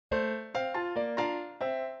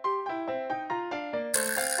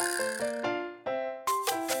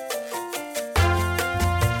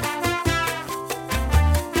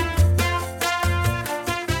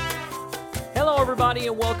everybody,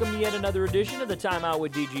 and welcome to yet another edition of the Time Out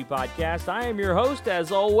with DG podcast. I am your host, as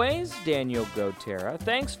always, Daniel Gotera.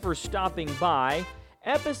 Thanks for stopping by.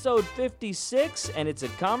 Episode 56, and it's a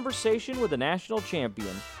conversation with a national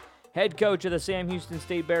champion. Head coach of the Sam Houston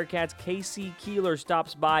State Bearcats, K.C. Keeler,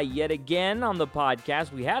 stops by yet again on the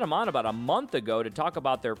podcast. We had him on about a month ago to talk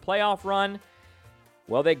about their playoff run.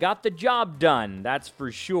 Well, they got the job done, that's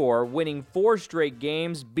for sure, winning 4 straight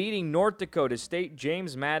games, beating North Dakota State,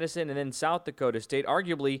 James Madison, and then South Dakota State,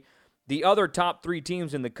 arguably the other top 3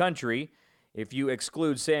 teams in the country, if you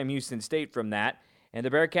exclude Sam Houston State from that. And the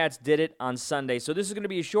Bearcats did it on Sunday. So this is going to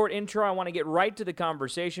be a short intro. I want to get right to the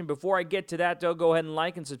conversation. Before I get to that, though, go ahead and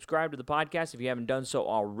like and subscribe to the podcast if you haven't done so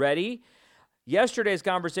already. Yesterday's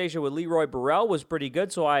conversation with Leroy Burrell was pretty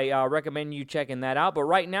good, so I recommend you checking that out. But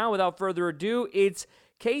right now, without further ado, it's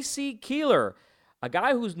K.C. Keeler, a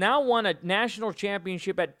guy who's now won a national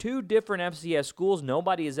championship at 2 different FCS schools.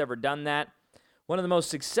 Nobody has ever done that. One of the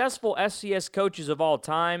most successful FCS coaches of all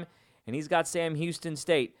time, and he's got Sam Houston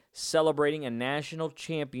State celebrating a national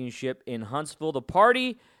championship in Huntsville. The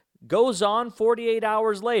party goes on 48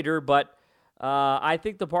 hours later, but I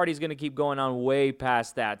think the party's going to keep going on way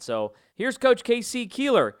past that. So here's Coach K.C.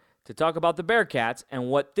 Keeler to talk about the Bearcats and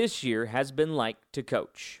what this year has been like to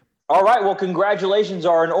coach. All right, well, congratulations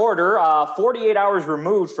are in order. 48 hours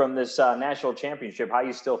removed from this national championship. How are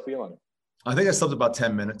you still feeling? I think I slept about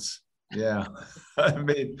 10 minutes. Yeah. I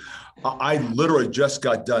mean, I literally just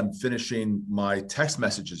got done finishing my text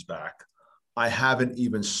messages back. I haven't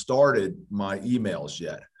even started my emails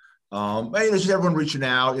yet. Just everyone reaching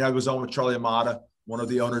out. I was on with Charlie Amata, one of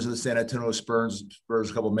the owners of the San Antonio Spurs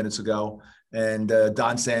a couple of minutes ago, and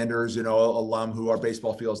Don Sanders, alum who our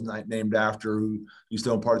baseball field is named after, who used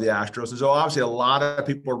to own part of the Astros. And so obviously a lot of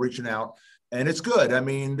people are reaching out, and it's good. I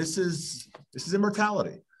mean, this is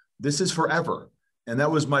immortality. This is forever. And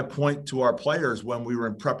that was my point to our players when we were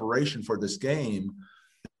in preparation for this game,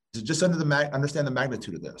 to just understand the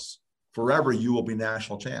magnitude of this. Forever, you will be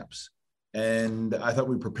national champs. And I thought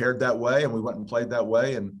we prepared that way, and we went and played that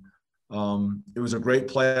way. And it was a great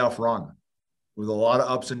playoff run with a lot of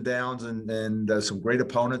ups and downs and some great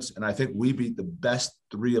opponents. And I think we beat the best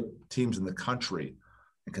 3 teams in the country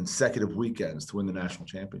in consecutive weekends to win the national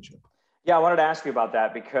championship. Yeah, I wanted to ask you about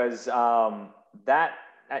that because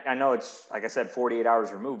I know it's, like I said, 48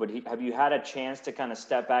 hours removed, but have you had a chance to kind of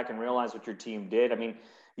step back and realize what your team did? I mean,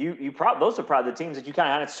 those are probably the teams that you kind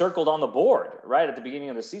of had circled on the board right at the beginning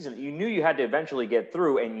of the season. You knew you had to eventually get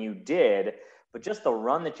through, and you did. But just the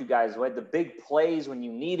run that you guys had, the big plays when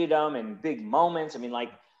you needed them and big moments. I mean,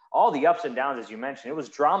 like all the ups and downs, as you mentioned, it was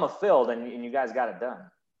drama-filled, and you guys got it done.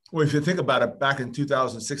 Well, if you think about it, back in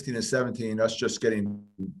 2016 and 17, us just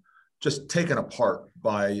taken apart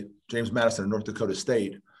by James Madison and North Dakota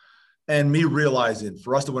State, and me realizing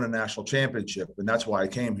for us to win a national championship, and that's why I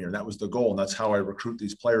came here, and that was the goal, and that's how I recruit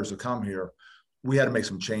these players to come here, we had to make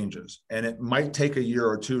some changes. And it might take a year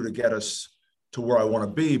or 2 to get us to where I want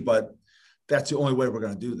to be, but that's the only way we're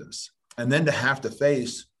going to do this. And then to have to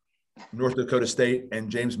face North Dakota State and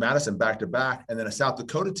James Madison back-to-back, and then a South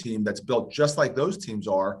Dakota team that's built just like those teams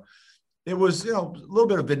are, it was, a little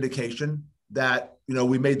bit of vindication that,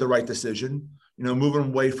 we made the right decision, moving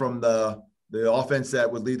away from the offense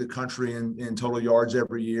that would lead the country in total yards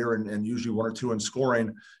every year and usually 1 or 2 in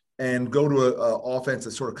scoring, and go to an offense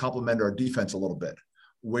that sort of complemented our defense a little bit,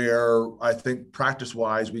 where I think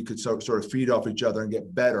practice-wise we could sort of feed off each other and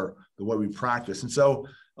get better the way we practice. And so,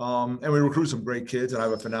 and we recruit some great kids, and I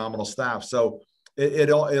have a phenomenal staff. So it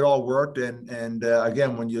all worked. And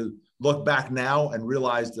again, when you look back now and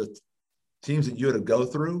realize the teams that you had to go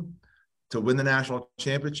through to win the national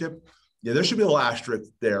championship, yeah, there should be a little asterisk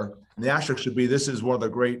there. And the asterisk should be, this is one of the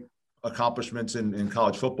great accomplishments in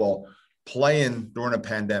college football, playing during a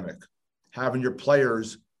pandemic, having your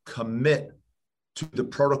players commit to the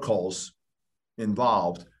protocols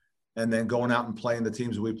involved, and then going out and playing the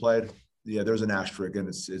teams that we played. Yeah, there's an asterisk, and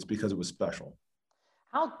it's because it was special.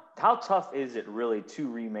 How tough is it really to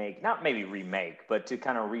not maybe remake, but to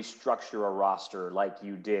kind of restructure a roster like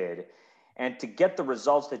you did, and to get the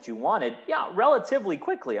results that you wanted, relatively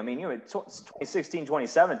quickly? I mean, 2016,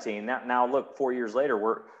 2017. Now look, 4 years later,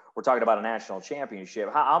 we're talking about a national championship.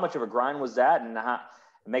 How much of a grind was that, and how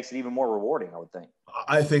it makes it even more rewarding, I would think?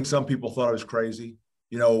 I think some people thought I was crazy.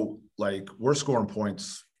 Like we're scoring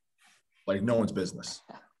points like no one's business,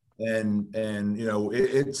 and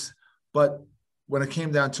but when it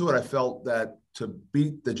came down to it, I felt that to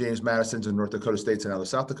beat the James Madisons and North Dakota States and now the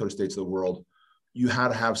South Dakota States of the world, you had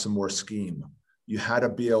to have some more scheme. You had to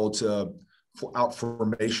be able to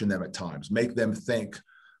out-formation them at times, make them think.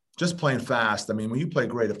 Just playing fast, I mean, when you play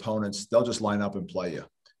great opponents, they'll just line up and play you.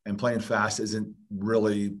 and playing fast isn't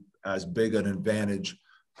really as big an advantage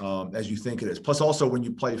as you think it is. Plus, also when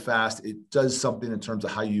you play fast, it does something in terms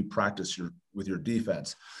of how you practice with your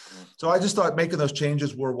defense. So I just thought making those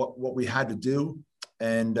changes were what we had to do.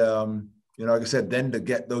 And, like I said, then to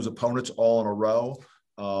get those opponents all in a row.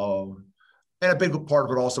 And a big part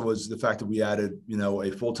of it also was the fact that we added,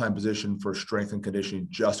 a full-time position for strength and conditioning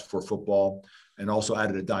just for football, and also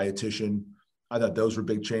added a dietitian. I thought those were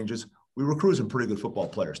big changes. We were recruiting pretty good football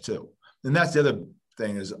players too. And that's the other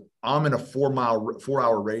thing is I'm in a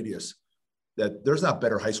 4-hour radius that there's not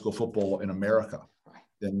better high school football in America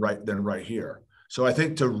than right here. So I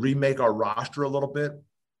think to remake our roster a little bit,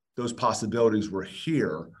 those possibilities were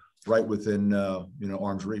here right within,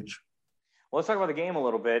 arm's reach. Well, let's talk about the game a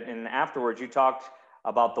little bit. And afterwards, you talked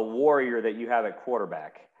about the warrior that you have at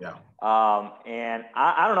quarterback. Yeah. And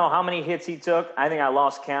I don't know how many hits he took. I think I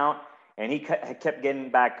lost count. And he kept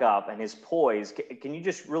getting back up, and his poise. Can you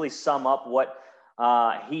just really sum up what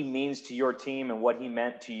he means to your team and what he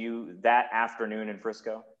meant to you that afternoon in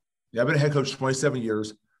Frisco? Yeah, I've been a head coach 27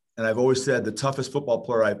 years, and I've always said the toughest football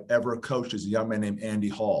player I've ever coached is a young man named Andy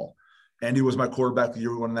Hall. Andy was my quarterback the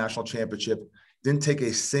year we won the national championship. Didn't take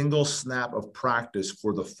a single snap of practice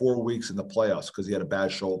for the 4 weeks in the playoffs because he had a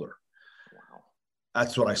bad shoulder. Wow.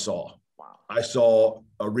 That's what I saw. Wow. I saw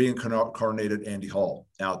a reincarnated Andy Hall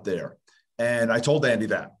out there. And I told Andy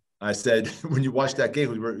that. I said, when you watch that game,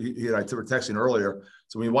 I were texting earlier.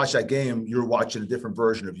 So when you watch that game, you're watching a different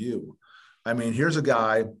version of you. I mean, here's a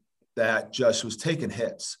guy that just was taking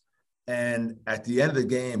hits. And at the end of the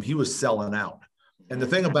game, he was selling out. And the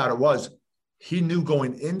thing about it was, he knew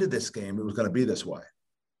going into this game, it was going to be this way.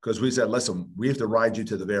 Because we said, listen, we have to ride you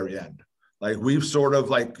to the very end. Like we've sort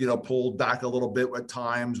of pulled back a little bit at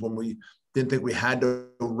times when we didn't think we had to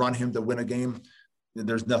run him to win a game.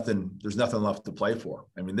 There's nothing left to play for.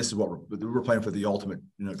 I mean, this is what we're playing for, the ultimate,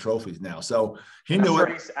 trophies now. So he knew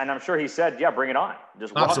it. And I'm sure he said, yeah, bring it on.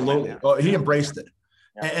 Just absolutely. He embraced it.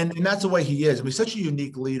 Yeah. And that's the way he is. I mean, he's such a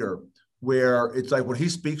unique leader where it's like when he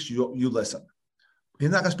speaks, you listen. He's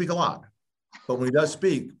not going to speak a lot, but when he does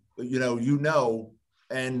speak,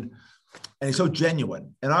 and he's so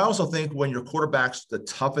genuine. And I also think when your quarterback's the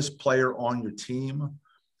toughest player on your team,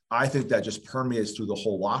 I think that just permeates through the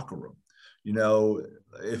whole locker room.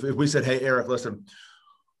 If we said, hey, Eric, listen,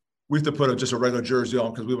 we have to put just a regular jersey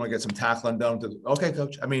on because we want to get some tackling done. Okay,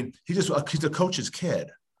 coach. I mean, he's a coach's kid.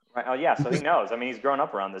 Right. Oh, yeah. So he knows. I mean, he's grown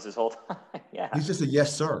up around this his whole time. Yeah. He's just a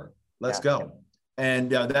yes, sir. Let's go. And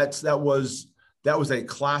that was a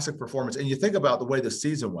classic performance. And you think about the way the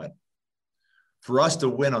season went. For us to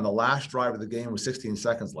win on the last drive of the game with 16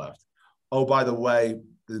 seconds left. Oh, by the way,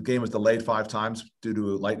 the game was delayed 5 times due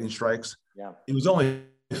to lightning strikes. Yeah. It was only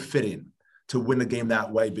fitting to win the game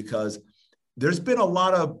that way because there's been a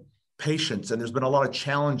lot of patience and there's been a lot of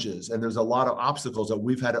challenges and there's a lot of obstacles that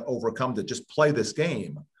we've had to overcome to just play this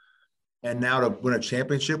game. And now to win a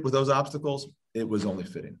championship with those obstacles, it was only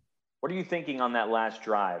fitting. What are you thinking on that last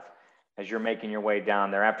drive as you're making your way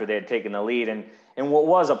down there after they had taken the lead? And what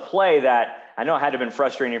was a play that I know it had to have been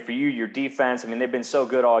frustrating for you, your defense. I mean, they've been so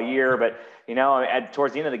good all year, but,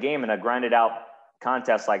 towards the end of the game in a grinded out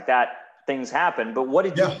contest like that, things happen. But what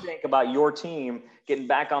did you think about your team getting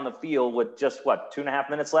back on the field with just 2.5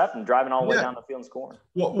 minutes left and driving all the way down the field and scoring?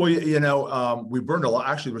 Well, we burned a lot.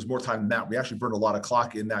 Actually, there was more time than that. We actually burned a lot of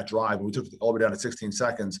clock in that drive. We took it all the way down to 16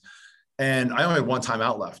 seconds. And I only had one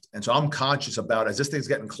timeout left. And so I'm conscious about, as this thing's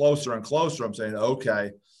getting closer and closer, I'm saying,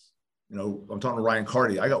 okay, I'm talking to Ryan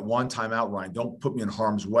Carty. I got one timeout, Ryan. Don't put me in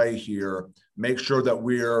harm's way here. Make sure that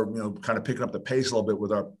we're, kind of picking up the pace a little bit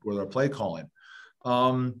with our play calling.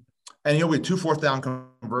 And, we had 2 fourth down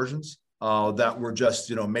conversions that were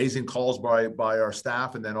just, amazing calls by our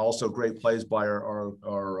staff and then also great plays by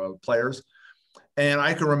our players. And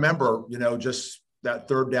I can remember, just that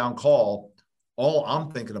 3rd down call, all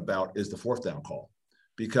I'm thinking about is the 4th down call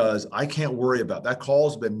because I can't worry about that.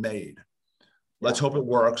 Call's been made. Let's hope it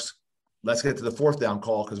works. Let's get to the 4th down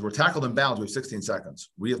call because we're tackled in bounds. We have 16 seconds.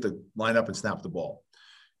 We have to line up and snap the ball.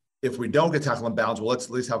 If we don't get tackled in bounds, well, let's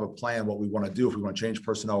at least have a plan what we want to do if we want to change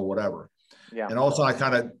personnel or whatever. Yeah. And also I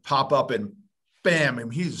kind of pop up and bam,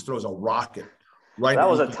 and he just throws a rocket right. That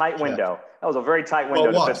was a tight window. That was a very tight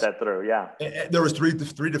window to fit that through. Yeah. And there was three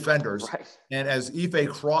defenders. Right. And as Ife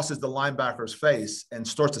crosses the linebacker's face and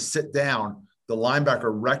starts to sit down, the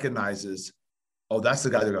linebacker recognizes, oh, that's the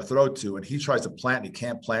guy they're going to throw it to. And he tries to plant and he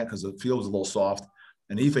can't plant because the field is a little soft.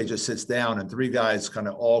 And Ife just sits down and 3 guys kind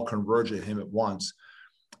of all converge at him at once.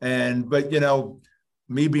 But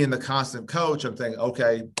me being the constant coach, I'm thinking,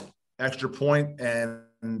 okay, extra point, and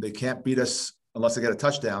they can't beat us unless they get a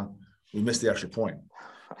touchdown. We missed the extra point.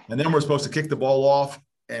 And then we're supposed to kick the ball off,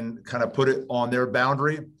 and kind of put it on their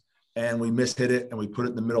boundary, and we mishit it and we put it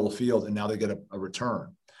in the middle of the field, and now they get a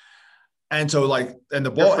return. And so, like, and the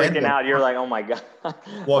ball you're freaking out. You're like, oh my God.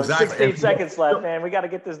 Well, exactly. 16 seconds left, man. We got to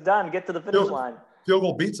get this done. Get to the finish line. Field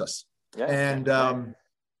goal beats us. Yeah. And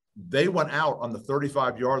they went out on the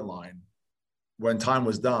 35-yard line when time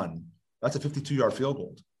was done. That's a 52-yard field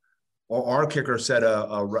goal. Our kicker set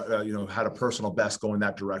had a personal best going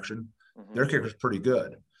that direction. Mm-hmm. Their kicker's pretty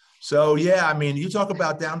good. So, yeah, I mean, you talk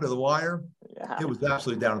about down to the wire. Yeah. It was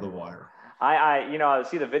absolutely down to the wire. I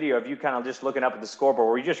see the video of you kind of just looking up at the scoreboard.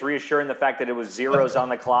 Were you just reassuring the fact that it was zeros on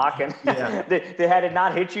the clock and they had it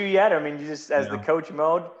not hit you yet? I mean, you just as the coach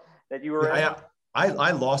mode that you were in?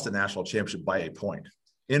 I lost the national championship by a point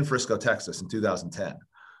in Frisco, Texas in 2010.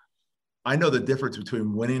 I know the difference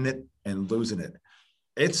between winning it and losing it.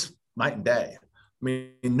 It's night and day. I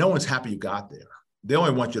mean, no one's happy you got there. They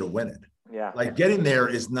only want you to win it. Yeah. Like getting there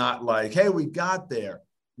is not like, hey, we got there.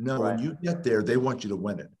 No, right. When you get there, they want you to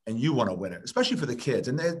win it, and you want to win it, especially for the kids.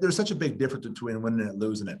 And there's such a big difference between winning and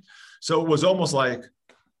losing it. So it was almost like,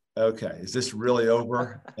 okay, is this really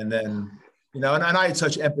over? And then, and I had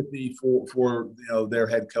such empathy for their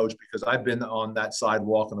head coach, because I've been on that side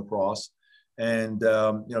walking across. And,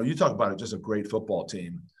 you talk about it, just a great football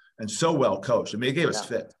team and so well coached. I mean, it gave us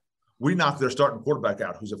fit. We knocked their starting quarterback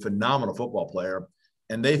out, who's a phenomenal football player,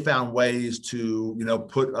 and they found ways to,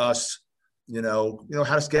 put us, had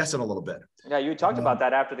us guessing a little bit. Yeah, you talked about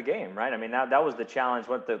that after the game, right? I mean, that was the challenge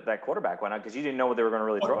when that quarterback went out, because you didn't know what they were going to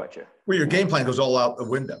really throw at you. Well, your game plan goes all out the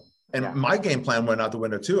window. And my game plan went out the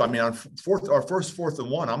window too. I mean, on our first 4th and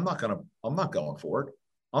 1, I'm not going for it.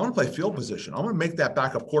 I'm going to play field position. I'm going to make that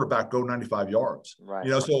backup quarterback go 95 yards. Right.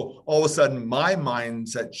 So all of a sudden my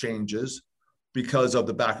mindset changes because of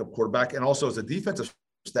the backup quarterback. And also as a defensive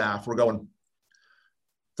staff, we're going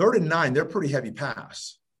 3rd and 9, they're pretty heavy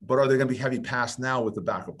pass, but are they going to be heavy pass now with the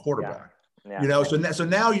backup quarterback? Yeah. So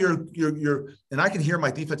now you're, and I can hear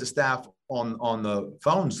my defensive staff on the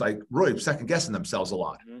phones, like really second guessing themselves a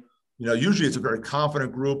lot. Mm-hmm. Usually it's a very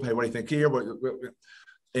confident group. Hey, what do you think here?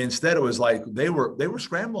 Instead, it was like they were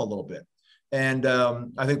scrambling a little bit. And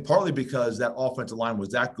I think partly because that offensive line was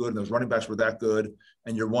that good and those running backs were that good.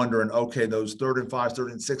 And you're wondering, okay, those 3rd and 5s,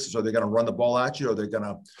 3rd and 6s, are they going to run the ball at you? Or are they going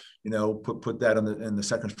to, put that in the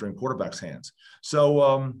second string quarterback's hands?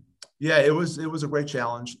 So, it was a great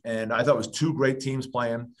challenge. And I thought it was 2 great teams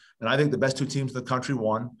playing. And I think the best 2 teams in the country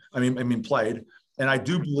played. And I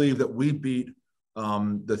do believe that we beat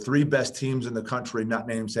the 3 best teams in the country, not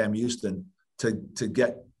named Sam Houston, to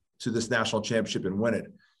get to this national championship and win it.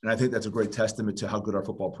 And I think that's a great testament to how good our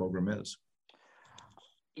football program is.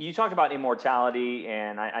 You talked about immortality,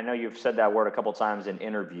 and I know you've said that word a couple times in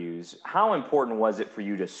interviews. How important was it for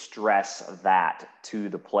you to stress that to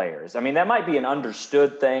the players? I mean, that might be an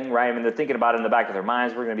understood thing, right? I mean, they're thinking about it in the back of their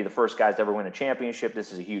minds. We're going to be the first guys to ever win a championship.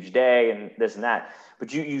 This is a huge day and this and that.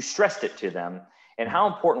 But you stressed it to them. And how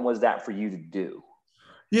important was that for you to do?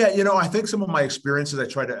 Yeah, I think some of my experiences, I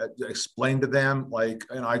try to explain to them, like,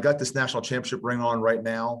 I got this national championship ring on right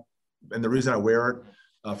now. And the reason I wear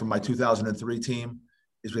it from my 2003 team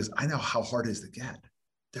is because I know how hard it is to get.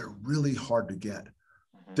 They're really hard to get.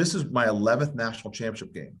 Mm-hmm. This is my 11th national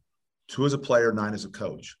championship game, 2 as a player, 9 as a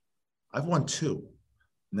coach. I've won 2.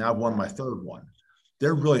 Now I've won my 3rd one.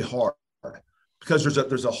 They're really hard because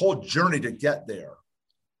there's a whole journey to get there.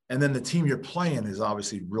 And then the team you're playing is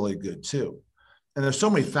obviously really good too. And there's so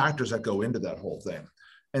many factors that go into that whole thing.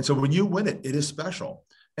 And so when you win it, it is special.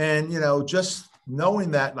 And, just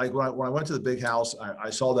knowing that, like when I went to the big house, I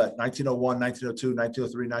saw that 1901, 1902,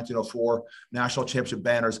 1903, 1904 national championship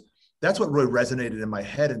banners. That's what really resonated in my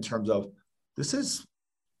head in terms of this is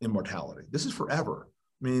immortality. This is forever.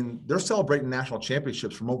 I mean, they're celebrating national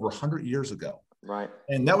championships from over 100 years ago. Right.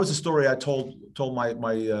 And that was the story I told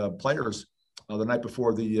my players the night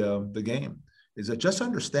before the game, is that just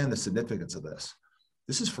understand the significance of this.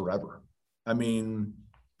 This is forever. I mean,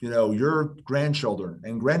 your grandchildren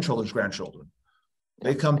and grandchildren's grandchildren,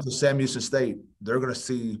 they come to Sam Houston State, they're going to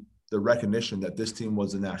see the recognition that this team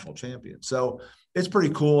was the national champion. So it's pretty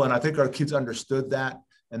cool. And I think our kids understood that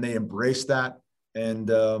and they embraced that. And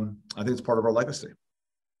I think it's part of our legacy.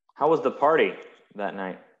 How was the party that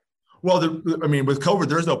night? Well, with COVID,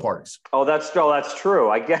 there's no parties. Oh, that's true.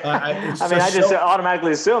 I guess. I just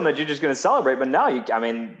automatically assume that you're just going to celebrate, but no,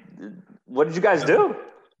 what did you guys do?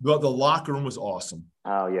 Well, the locker room was awesome.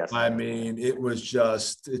 Oh, yes. I mean, it was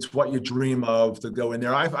it's what you dream of to go in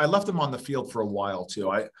there. I left them on the field for a while too.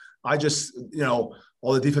 I just,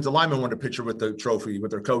 all the defensive linemen wanted to picture with the trophy with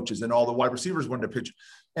their coaches, and all the wide receivers wanted to picture.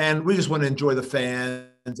 And we just wanted to enjoy the fans.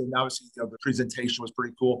 And obviously, the presentation was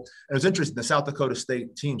pretty cool. And it was interesting. The South Dakota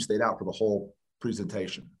State team stayed out for the whole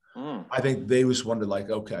presentation. I think they just wondered, like,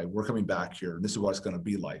 okay, we're coming back here, and this is what it's going to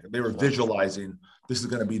be like. They were visualizing this is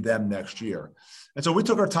going to be them next year. And so we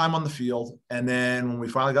took our time on the field, and then when we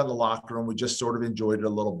finally got in the locker room, we just sort of enjoyed it a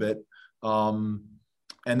little bit. And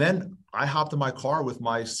then I hopped in my car with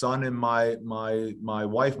my son and my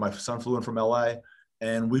wife. My son flew in from LA,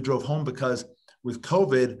 and we drove home because with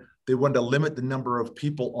COVID, they wanted to limit the number of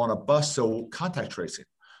people on a bus, so contact tracing.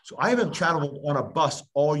 So I haven't traveled on a bus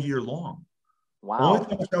all year long. Wow. The only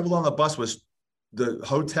time I traveled on the bus was the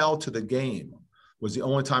hotel to the game was the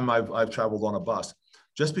only time I've traveled on a bus,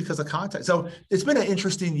 just because of contact. So it's been an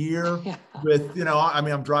interesting year with,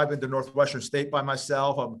 I'm driving to Northwestern State by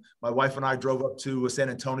myself. My wife and I drove up to San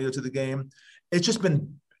Antonio to the game. It's just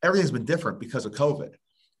everything's been different because of COVID.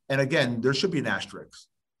 And again, there should be an asterisk.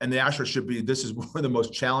 And the asterisk should be, this is one of the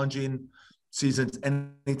most challenging seasons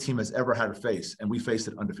any team has ever had to face. And we faced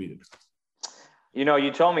it undefeated.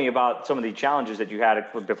 You told me about some of the challenges that you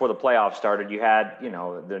had before the playoffs started. You had,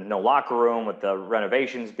 the no locker room with the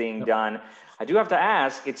renovations being done. I do have to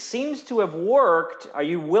ask, it seems to have worked. Are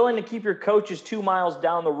you willing to keep your coaches 2 miles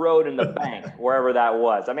down the road in the bank, wherever that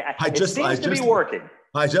was? I mean, it seems to be working.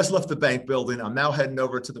 I just left the bank building. I'm now heading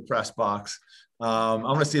over to the press box. I'm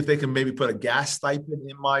going to see if they can maybe put a gas stipend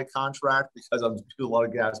in my contract because I'm doing a lot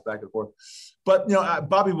of gas back and forth. But,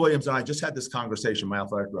 Bobby Williams and I just had this conversation, my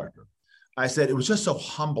athletic director. I said, it was just so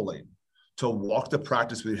humbling to walk to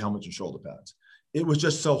practice with your helmets and shoulder pads. It was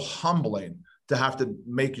just so humbling to have to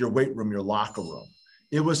make your weight room your locker room.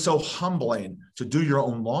 It was so humbling to do your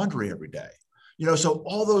own laundry every day. So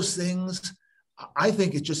all those things, I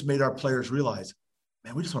think it just made our players realize,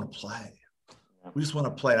 man, we just want to play. We just want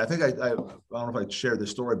to play. And I think I don't know if I'd share this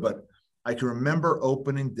story, but I can remember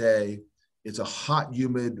opening day. It's a hot,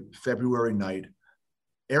 humid February night.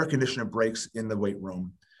 Air conditioner breaks in the weight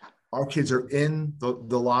room. Our kids are in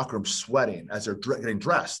the locker room sweating as they're getting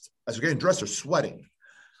dressed. As they're getting dressed, they're sweating.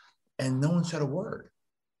 And no one said a word.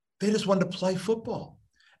 They just wanted to play football.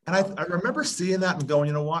 And I remember seeing that and going,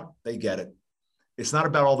 you know what? They get it. It's not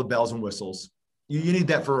about all the bells and whistles. You need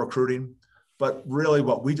that for recruiting. But really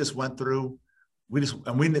what we just went through, we didn't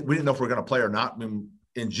know if we were going to play or not. I mean,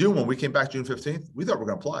 in June, when we came back June 15th, we thought we were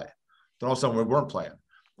going to play. Then all of a sudden we weren't playing.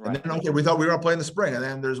 Right. And then, okay, we thought we were going to play in the spring. And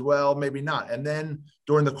then there's, well, maybe not. And then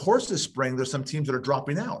during the course of spring, there's some teams that are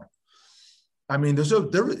dropping out. I mean,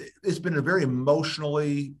 it's been a very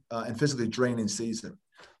emotionally and physically draining season.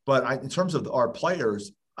 But in terms of our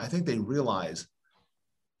players, I think they realize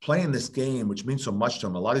playing this game, which means so much to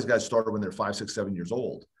them. A lot of these guys started when they're 5, 6, 7 years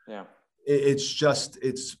old. Yeah.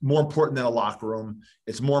 It's more important than a locker room.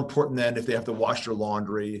 It's more important than if they have to wash their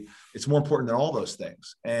laundry. It's more important than all those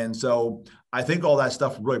things. And so I think all that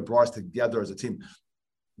stuff really brought us together as a team.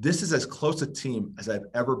 This is as close a team as I've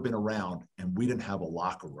ever been around, and we didn't have a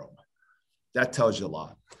locker room. That tells you a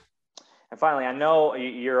lot. And finally, I know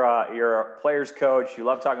you're a players coach. You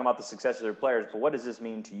love talking about the success of your players, but what does this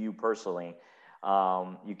mean to you personally?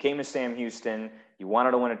 You came to Sam Houston. You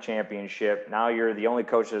wanted to win a championship. Now you're the only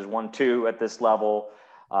coach that has won 2 at this level,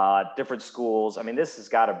 different schools. I mean, this has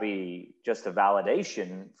got to be just a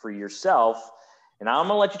validation for yourself. And I'm going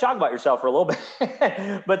to let you talk about yourself for a little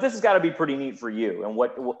bit, but this has got to be pretty neat for you and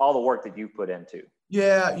what all the work that you've put into.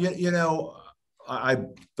 Yeah. I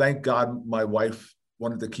thank God my wife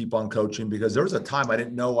wanted to keep on coaching because there was a time I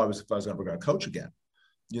didn't know if I was ever going to coach again.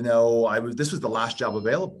 This was the last job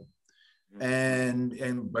available. And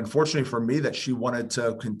unfortunately for me that she wanted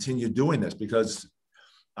to continue doing this because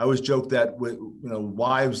I always joke that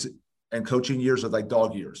wives and coaching years are like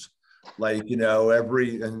dog years, so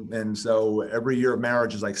every year of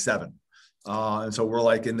marriage is like 7. And so we're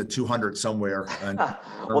like in the 200 somewhere.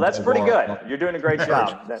 Well, that's pretty good. You're doing a great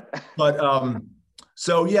job. But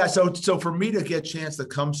so for me to get a chance to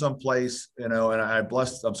come someplace, and I'm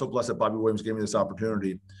so blessed that Bobby Williams gave me this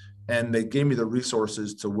opportunity. And they gave me the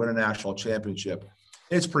resources to win a national championship.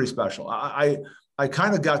 It's pretty special. I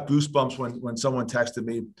kind of got goosebumps when someone texted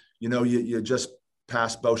me, you just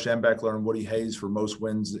passed Bo Schembechler and Woody Hayes for most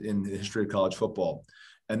wins in the history of college football.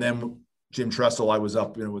 And then Jim Tressel, I was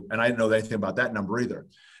up, and I didn't know anything about that number either.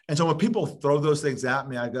 And so when people throw those things at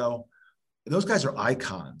me, I go, those guys are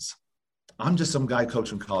icons. I'm just some guy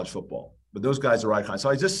coaching college football, but those guys are icons.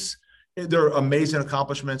 So they're amazing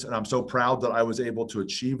accomplishments, and I'm so proud that I was able to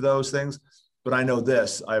achieve those things. But I know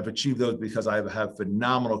this, I've achieved those because I have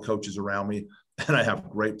phenomenal coaches around me, and I have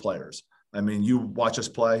great players. I mean, you watch us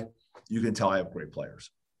play, you can tell I have great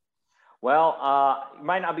players. Well, you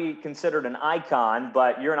might not be considered an icon,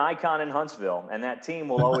 but you're an icon in Huntsville, and that team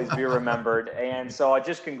will always be remembered. And so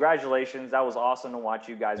just congratulations. That was awesome to watch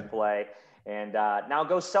you guys play. And now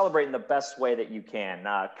go celebrate in the best way that you can,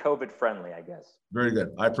 COVID friendly, I guess. Very good.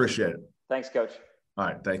 I appreciate it. Thanks, Coach. All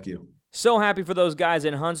right. Thank you. So happy for those guys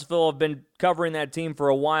in Huntsville. I've been covering that team for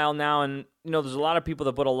a while now, and there's a lot of people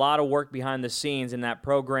that put a lot of work behind the scenes in that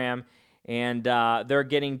program, and they're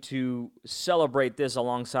getting to celebrate this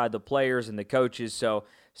alongside the players and the coaches.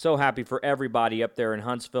 So happy for everybody up there in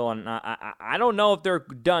Huntsville, and I don't know if they're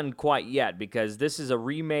done quite yet because this is a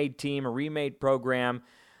remade team, a remade program,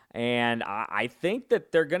 and I think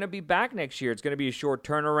that they're going to be back next year. It's going to be a short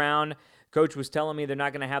turnaround. Coach was telling me they're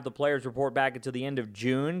not going to have the players report back until the end of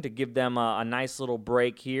June to give them a nice little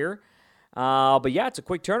break here. But yeah, it's a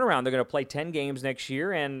quick turnaround. They're going to play 10 games next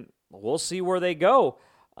year, and we'll see where they go.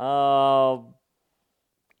 I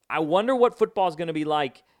wonder what football is going to be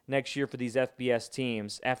like next year for these FCS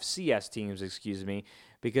teams,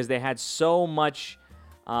 because they had so much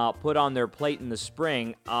put on their plate in the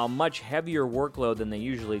spring, a much heavier workload than they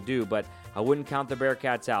usually do, but I wouldn't count the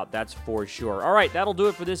Bearcats out, that's for sure. All right, that'll do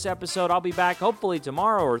it for this episode. I'll be back hopefully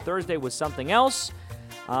tomorrow or Thursday with something else,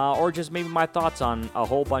 or just maybe my thoughts on a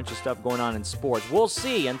whole bunch of stuff going on in sports. We'll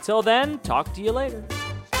see. Until then, talk to you later.